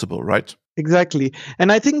it's possible, right? Exactly.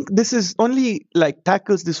 And I think this is only like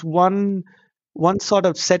tackles this one sort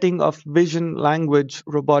of setting of vision language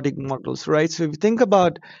robotic models, right? So if you think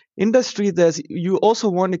about industry, you also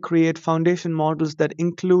want to create foundation models that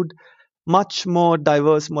include much more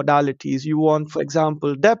diverse modalities. You want, for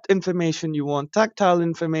example, depth information, you want tactile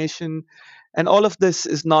information, and all of this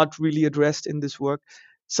is not really addressed in this work.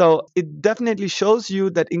 So it definitely shows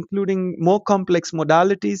you that including more complex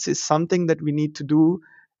modalities is something that we need to do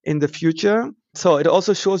in the future. So it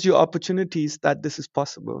also shows you opportunities that this is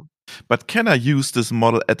possible. But can I use this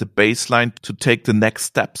model at the baseline to take the next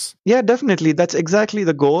steps? Yeah, definitely. That's exactly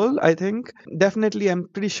the goal, I think. Definitely, I'm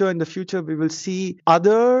pretty sure in the future we will see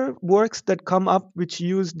other works that come up which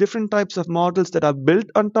use different types of models that are built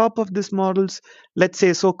on top of these models. Let's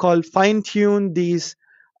say so-called fine-tune these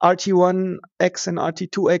RT1X and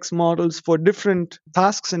RT2X models for different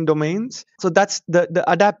tasks and domains. So that's the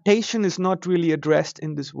adaptation is not really addressed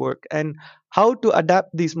in this work. And how to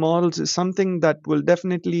adapt these models is something that will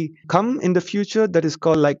definitely come in the future, that is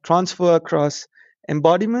called like transfer across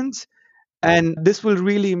embodiments. And this will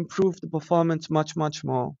really improve the performance much, much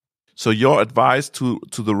more. So your advice to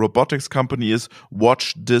the robotics company is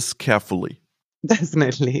watch this carefully.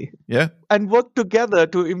 Definitely. Yeah. And work together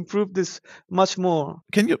to improve this much more.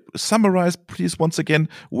 Can you summarize, please, once again,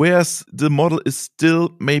 where's the model is still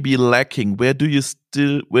maybe lacking? Where do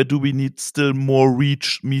we need still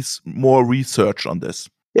more research on this?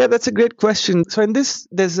 Yeah, that's a great question. So in this,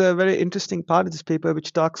 there's a very interesting part of this paper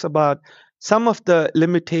which talks about some of the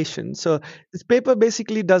limitations. So this paper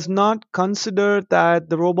basically does not consider that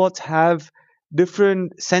the robots have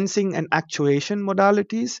different sensing and actuation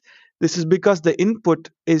modalities. This is because the input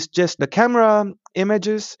is just the camera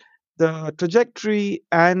images, the trajectory,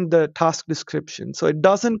 and the task description. So it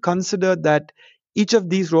doesn't consider that each of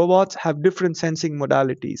these robots have different sensing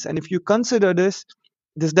modalities. And if you consider this,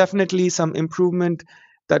 there's definitely some improvement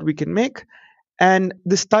that we can make. And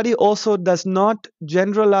the study also does not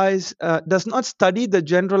study the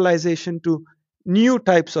generalization to new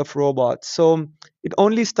types of robots. So it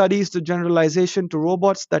only studies the generalization to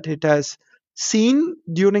robots that it has seen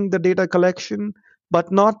during the data collection,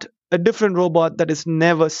 but not a different robot that is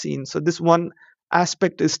never seen. So this one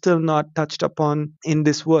aspect is still not touched upon in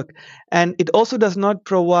this work. And it also does not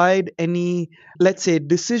provide any, let's say,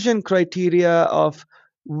 decision criteria of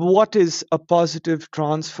what is a positive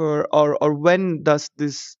transfer, or when does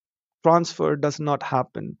this transfer does not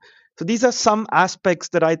happen. So these are some aspects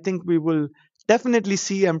that I think we will definitely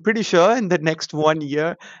see, I'm pretty sure, in the next 1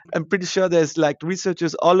 year. I'm pretty sure there's like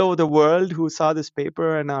researchers all over the world who saw this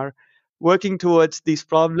paper and are working towards these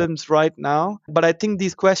problems right now. But I think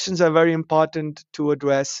these questions are very important to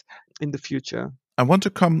address in the future. I want to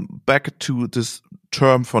come back to this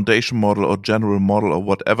term foundation model or general model or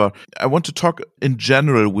whatever. I want to talk in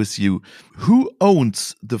general with you. Who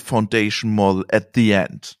owns the foundation model at the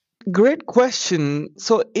end? Great question.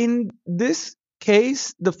 So in this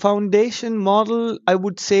case, the foundation model, I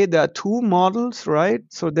would say there are two models, right?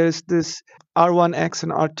 So there's this R1X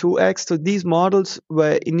and R2X. So these models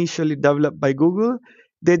were initially developed by Google.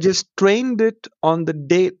 They just trained it on the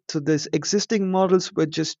data. So these existing models were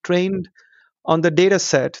just trained on the data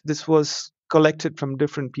set. This was collected from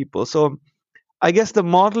different people. So I guess the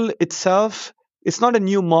model itself, it's not a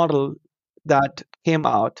new model that came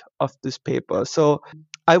out of this paper. So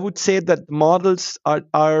I would say that models are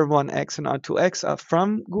R1X and R2X are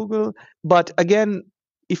from Google. But again,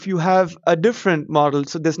 if you have a different model,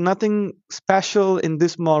 so there's nothing special in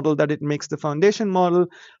this model that it makes the foundation model,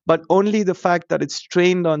 but only the fact that it's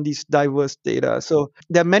trained on these diverse data. So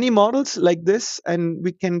there are many models like this, and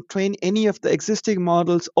we can train any of the existing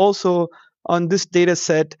models also on this data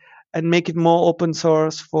set and make it more open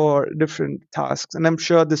source for different tasks. And I'm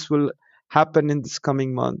sure this will happen in this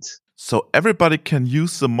coming months. So everybody can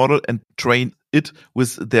use the model and train it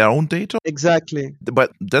with their own data? Exactly.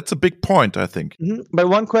 But that's a big point, I think. But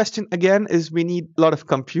one question again is we need a lot of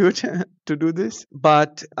compute to do this.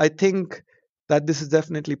 But I think that this is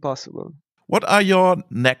definitely possible. What are your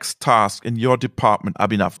next tasks in your department,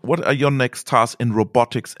 Abhinav? What are your next tasks in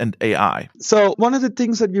robotics and AI? So one of the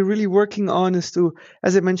things that we're really working on is to,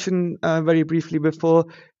 as I mentioned very briefly before,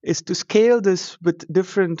 is to scale this with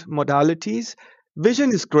different modalities.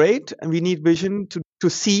 Vision is great, and we need vision to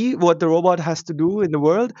see what the robot has to do in the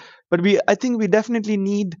world. But I think we definitely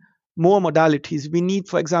need more modalities. We need,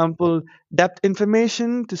 for example, depth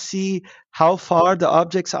information to see how far the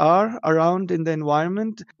objects are around in the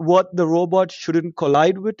environment, what the robot shouldn't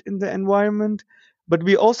collide with in the environment. But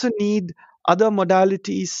we also need other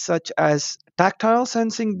modalities such as tactile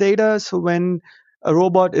sensing data. So when a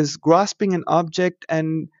robot is grasping an object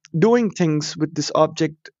and doing things with this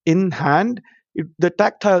object in hand, the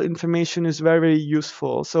tactile information is very, very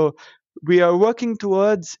useful. So we are working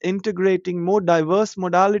towards integrating more diverse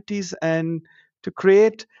modalities and to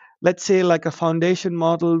create, let's say, like a foundation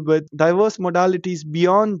model with diverse modalities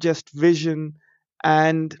beyond just vision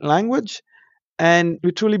and language. And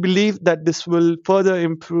we truly believe that this will further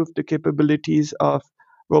improve the capabilities of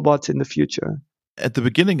robots in the future. At the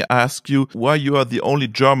beginning, I asked you why you are the only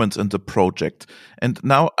Germans in the project. And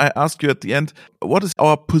now I ask you at the end, what is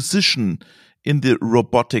our position in the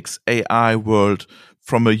robotics AI world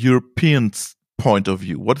from a European point of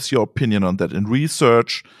view? What is your opinion on that in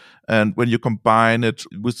research and when you combine it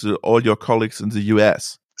with all your colleagues in the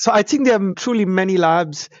US? So I think there are truly many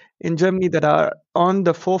labs in Germany that are on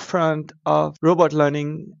the forefront of robot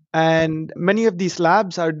learning. And many of these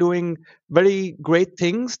labs are doing very great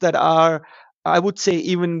things that are, I would say,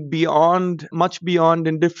 even beyond, much beyond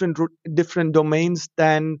in different domains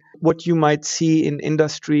than what you might see in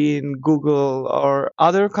industry, in Google or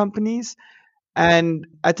other companies. And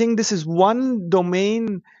I think this is one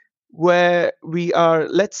domain where we are,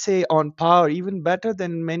 let's say, on par, even better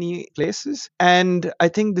than many places. And I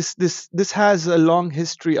think this has a long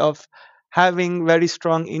history of having very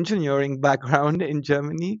strong engineering background in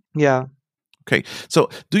Germany. Yeah. Okay. So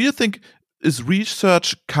do you think is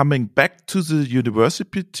research coming back to the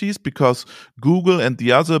universities because Google and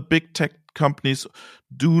the other big tech companies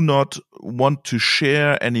do not want to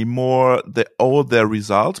share anymore all their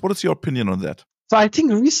results? What is your opinion on that? So I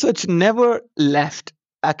think research never left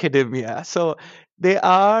academia. So there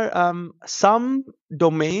are some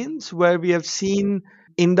domains where we have seen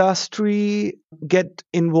industry get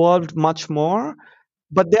involved much more,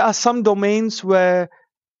 but there are some domains where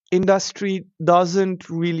industry doesn't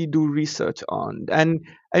really do research on. And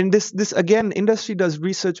this again, industry does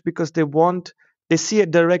research because they see a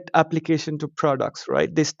direct application to products,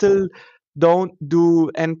 right? They still don't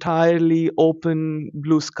do entirely open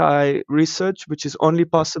blue sky research, which is only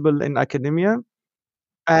possible in academia.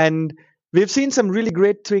 And we've seen some really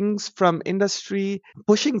great things from industry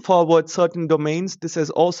pushing forward certain domains. This has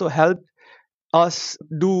also helped us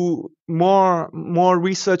do more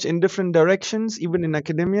research in different directions, even in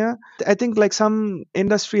academia. I think like some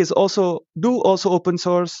industries also open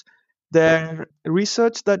source their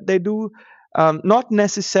research that they do, not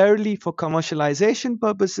necessarily for commercialization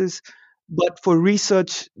purposes, but for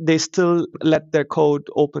research, they still let their code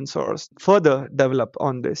open source, further develop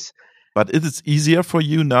on this. But is it easier for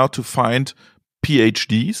you now to find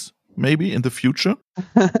PhDs maybe in the future?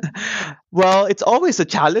 Well, it's always a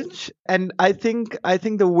challenge. And I think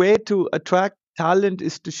the way to attract talent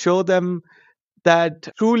is to show them that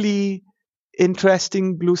truly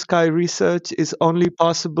interesting blue sky research is only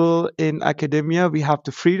possible in academia. We have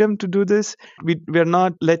the freedom to do this. We're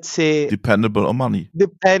not, let's say, dependable on money,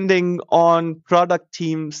 depending on product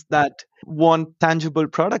teams that want tangible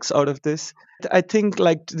products out of this. I think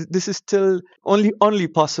like this is still only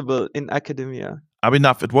possible in academia.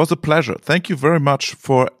 Abhinav, it was a pleasure. Thank you very much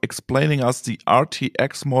for explaining us the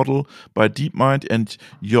RTX model by DeepMind and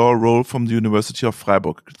your role from the University of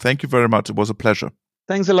Freiburg. Thank you very much. It was a pleasure.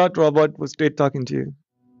 Thanks a lot, Robert. It was great talking to you.